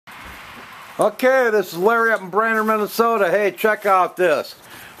Okay, this is Larry up in Brainerd, Minnesota. Hey, check out this.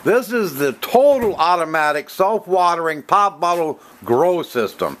 This is the total automatic self-watering pop bottle grow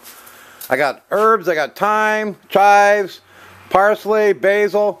system. I got herbs, I got thyme, chives, parsley,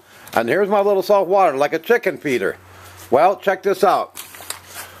 basil, and here's my little self-water, like a chicken feeder. Well, check this out.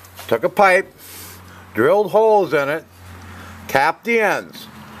 Took a pipe, drilled holes in it, capped the ends.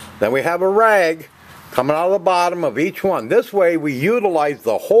 Then we have a rag coming out of the bottom of each one. This way we utilize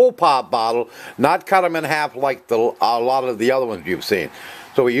the whole pop bottle, not cut them in half like a lot of the other ones you've seen.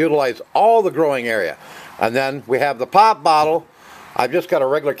 So we utilize all the growing area. And then we have the pop bottle. I've just got a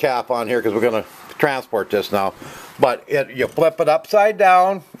regular cap on here because we're going to transport this now. But you flip it upside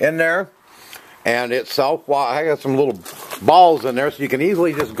down in there, and I got some little balls in there so you can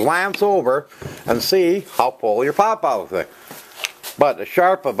easily just glance over and see how full your pop bottle thing. But I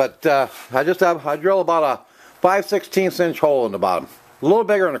drill about a 5/16 inch hole in the bottom. A little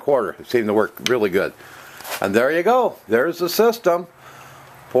bigger than a quarter. It seemed to work really good. And there you go. There's the system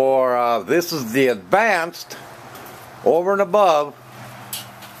for, this is the advanced, over and above,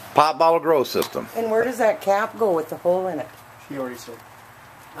 pop bottle grow system. And where does that cap go with the hole in it? She already said.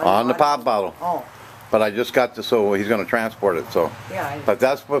 On the pop bottle. Oh. But I just got this, so he's going to transport it. So, Yeah. but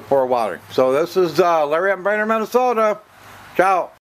that's for watering. So this is Larry up in Brainerd, Minnesota. Ciao.